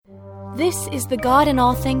This is the God in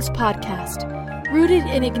All Things podcast, rooted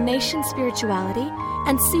in Ignatian spirituality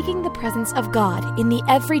and seeking the presence of God in the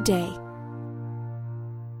everyday.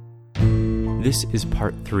 This is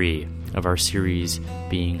part 3 of our series,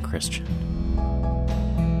 Being Christian.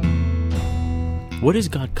 What is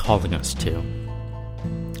God calling us to?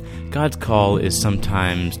 God's call is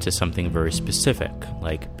sometimes to something very specific,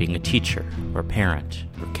 like being a teacher, or parent,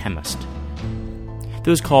 or chemist.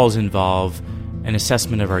 Those calls involve an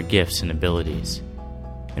assessment of our gifts and abilities,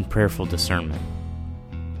 and prayerful discernment.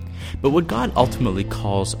 But what God ultimately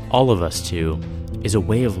calls all of us to is a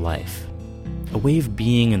way of life, a way of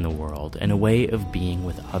being in the world, and a way of being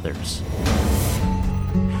with others.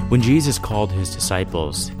 When Jesus called his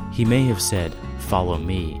disciples, he may have said, "Follow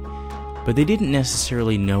me," but they didn't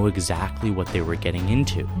necessarily know exactly what they were getting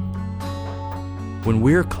into. When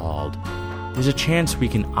we're called, there's a chance we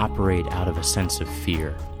can operate out of a sense of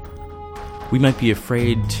fear. We might be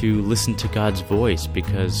afraid to listen to God's voice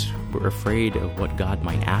because we're afraid of what God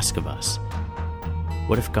might ask of us.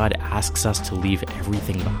 What if God asks us to leave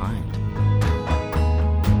everything behind?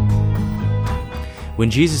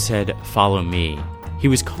 When Jesus said, "Follow me," he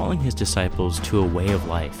was calling his disciples to a way of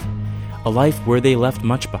life, a life where they left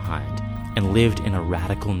much behind and lived in a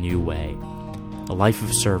radical new way, a life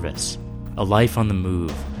of service, a life on the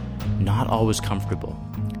move, not always comfortable,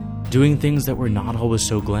 doing things that were not always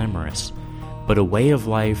so glamorous, but a way of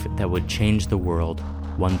life that would change the world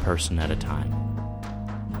one person at a time.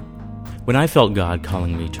 When I felt God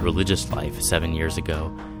calling me to religious life 7 years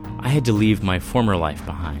ago, I had to leave my former life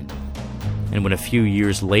behind. And when a few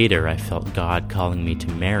years later I felt God calling me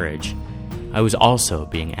to marriage, I was also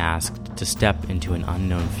being asked to step into an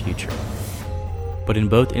unknown future. But in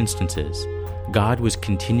both instances, God was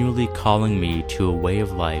continually calling me to a way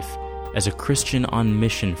of life as a Christian on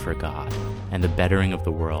mission for God and the bettering of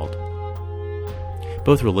the world.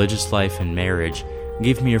 Both religious life and marriage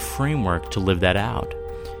gave me a framework to live that out,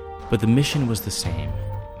 but the mission was the same: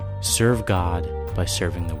 serve God by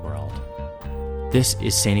serving the world. This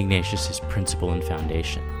is St. Ignatius' principle and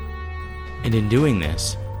foundation. And in doing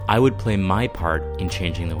this, I would play my part in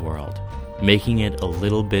changing the world, making it a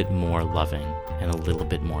little bit more loving and a little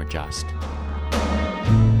bit more just.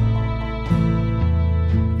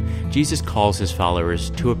 Jesus calls his followers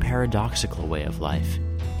to a paradoxical way of life.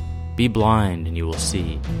 Be blind and you will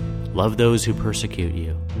see. Love those who persecute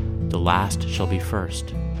you. The last shall be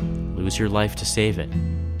first. Lose your life to save it.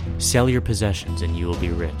 Sell your possessions and you will be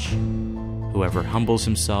rich. Whoever humbles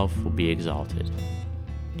himself will be exalted.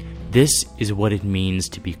 This is what it means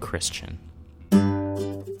to be Christian.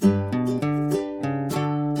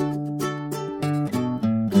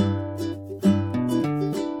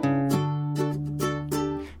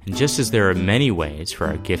 And just as there are many ways for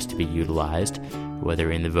our gifts to be utilized,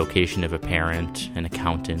 whether in the vocation of a parent, an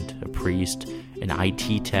accountant, a priest, an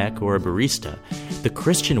IT tech, or a barista, the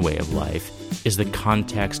Christian way of life is the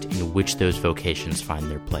context in which those vocations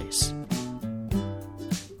find their place.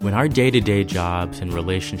 When our day-to-day jobs and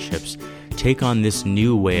relationships take on this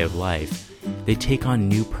new way of life, they take on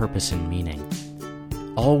new purpose and meaning.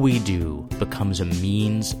 All we do becomes a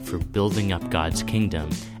means for building up God's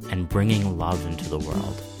kingdom and bringing love into the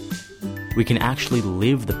world. We can actually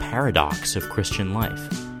live the paradox of Christian life,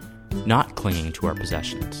 not clinging to our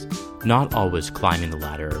possessions, not always climbing the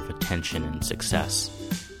ladder of attention and success,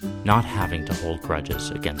 not having to hold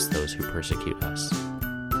grudges against those who persecute us.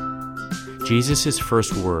 Jesus'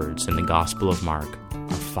 first words in the Gospel of Mark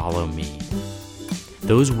are "Follow me."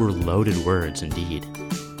 Those were loaded words indeed.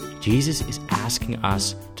 Jesus is asking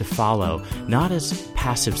us to follow not as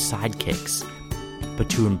passive sidekicks, but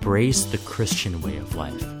to embrace the Christian way of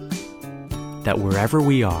life. That wherever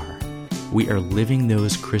we are living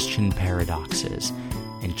those Christian paradoxes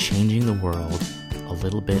and changing the world a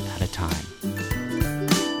little bit at a time.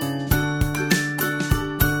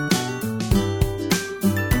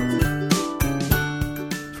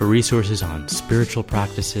 For resources on spiritual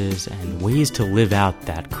practices and ways to live out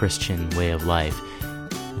that Christian way of life,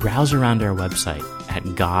 browse around our website at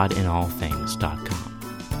godinallthings.com.